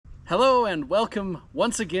Hello and welcome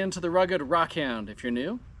once again to the Rugged Rockhound. If you're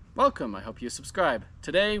new, welcome. I hope you subscribe.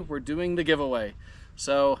 Today we're doing the giveaway.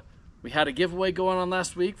 So we had a giveaway going on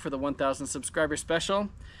last week for the 1,000 subscriber special,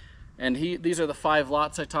 and these are the 5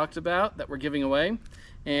 lots I talked about that we're giving away.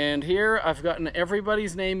 And here I've gotten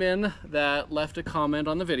everybody's name in that left a comment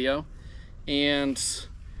on the video, and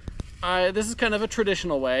this is kind of a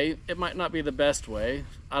traditional way. It might not be the best way.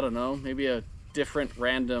 I don't know, maybe a different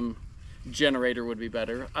random generator would be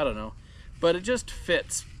better. I don't know, but it just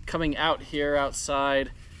fits coming out here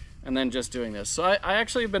outside and then just doing this. So I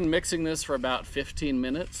actually have been mixing this for about 15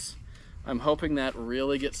 minutes. I'm hoping that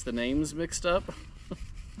really gets the names mixed up.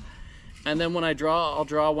 And then when I draw, I'll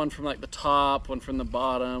draw one from like the top, one from the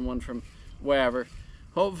bottom, one from wherever.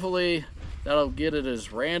 Hopefully that'll get it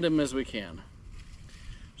as random as we can.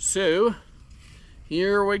 So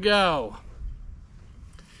here we go.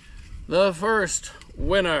 The first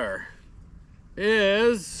winner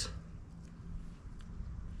is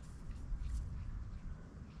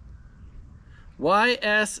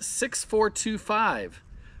YS6425.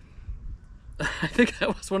 I think I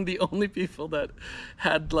was one of the only people that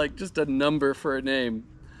had like just a number for a name.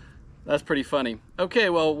 That's pretty funny. Okay,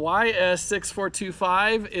 well,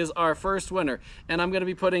 YS6425 is our first winner, and I'm going to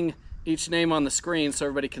be putting each name on the screen so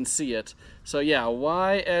everybody can see it. So yeah,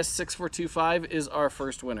 YS6425 is our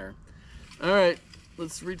first winner. All right.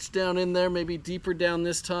 Let's reach down in there, maybe deeper down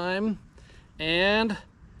this time. And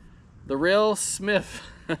the Real Smith.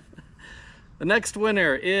 The next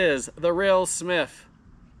winner is the Real Smith.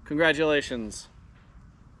 Congratulations.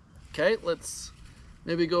 Okay, let's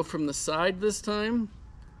maybe go from the side this time.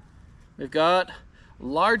 We've got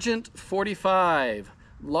Largent45.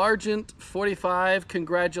 Largent45,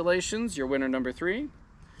 congratulations. You're winner number 3.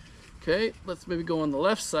 Okay, let's maybe go on the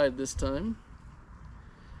left side this time.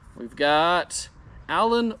 We've got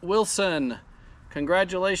Alan Wilson.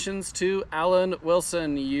 Congratulations to Alan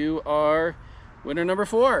Wilson. You are winner number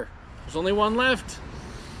 4. There's only one left.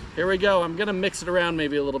 Here we go. I'm gonna mix it around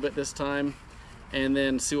maybe a little bit this time and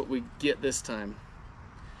then see what we get this time.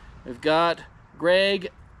 We've got Greg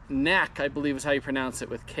Knack, I believe is how you pronounce it,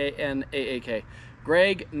 with K-N-A-A-K.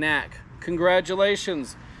 Greg Knack.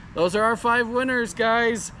 Congratulations. Those are our 5 winners,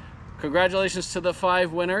 guys. Congratulations to the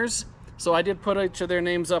 5 winners. So I did put each of their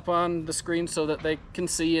names up on the screen so that they can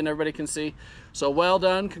see and everybody can see. So well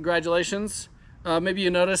done, congratulations. Maybe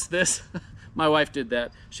you noticed this. My wife did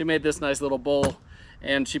that. She made this nice little bowl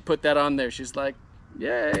and she put that on there. She's like,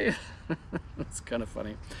 yay. That's kind of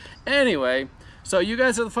funny. Anyway, so you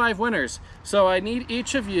guys are the 5 winners. So I need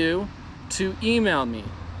each of you to email me.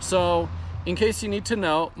 So in case you need to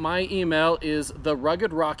know, my email is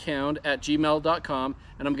theruggedrockhound@gmail.com,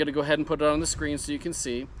 and I'm gonna go ahead and put it on the screen so you can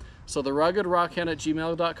see. So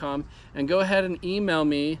theruggedrockhound@gmail.com, and go ahead and email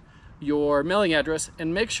me your mailing address,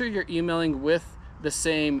 and make sure you're emailing with the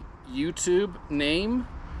same YouTube name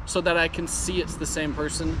so that I can see it's the same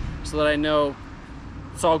person, so that I know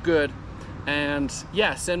it's all good. And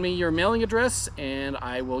yeah, send me your mailing address and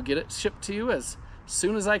I will get it shipped to you as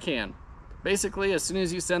soon as I can. Basically, as soon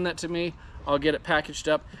as you send that to me, I'll get it packaged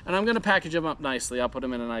up, and I'm gonna package them up nicely. I'll put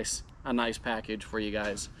them in a nice package for you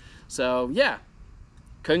guys. So yeah.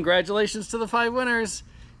 Congratulations to the 5 winners.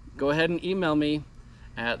 Go ahead and email me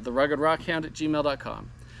at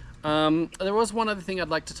theruggedrockhound@gmail.com. There was one other thing I'd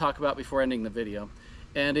like to talk about before ending the video,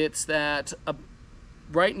 and it's that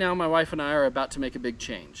right now my wife and I are about to make a big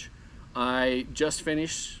change. I just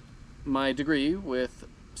finished my degree with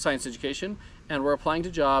science education, and we're applying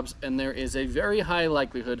to jobs, and there is a very high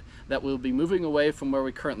likelihood that we'll be moving away from where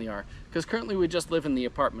we currently are, because currently we just live in the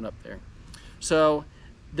apartment up there. So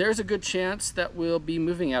there's a good chance that we'll be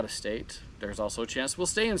moving out of state. There's also a chance we'll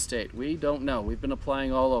stay in state. We don't know. We've been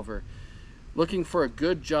applying all over, looking for a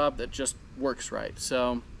good job that just works right.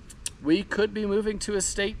 So we could be moving to a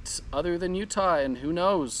state other than Utah, and who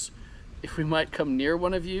knows if we might come near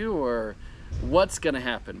one of you or what's gonna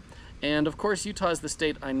happen. And of course, Utah is the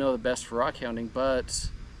state I know the best for rock hounding, but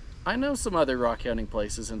I know some other rock hounding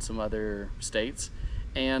places in some other states.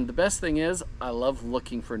 And the best thing is, I love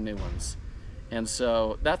looking for new ones. And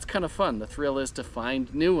so that's kind of fun. The thrill is to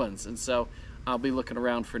find new ones. And so I'll be looking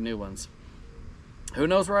around for new ones. Who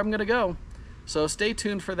knows where I'm gonna go? So stay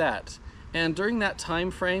tuned for that. And during that time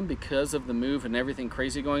frame, because of the move and everything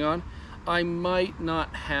crazy going on, I might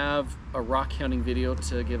not have a rock hounding video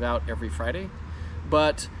to give out every Friday,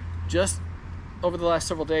 but just over the last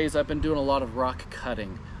several days, I've been doing a lot of rock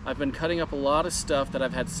cutting. I've been cutting up a lot of stuff that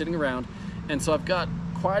I've had sitting around, and so I've got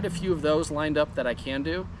quite a few of those lined up that I can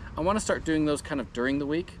do. I want to start doing those kind of during the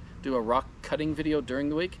week, do a rock cutting video during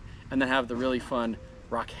the week, and then have the really fun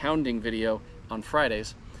rock hounding video on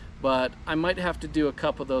Fridays. but I might have to do a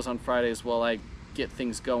couple of those on Fridays while I get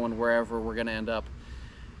things going wherever we're going to end up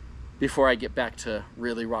before I get back to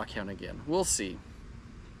really rock hound again. We'll see.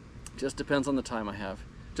 Just depends on the time I have.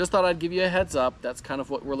 Just thought I'd give you a heads up. That's kind of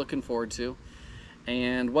what we're looking forward to.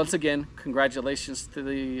 And once again, congratulations to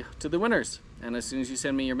the winners. And as soon as you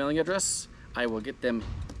send me your mailing address, I will get them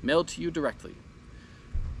mailed to you directly.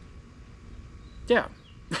 Yeah.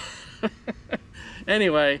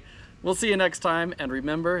 Anyway, we'll see you next time, and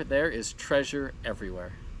remember, there is treasure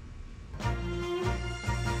everywhere.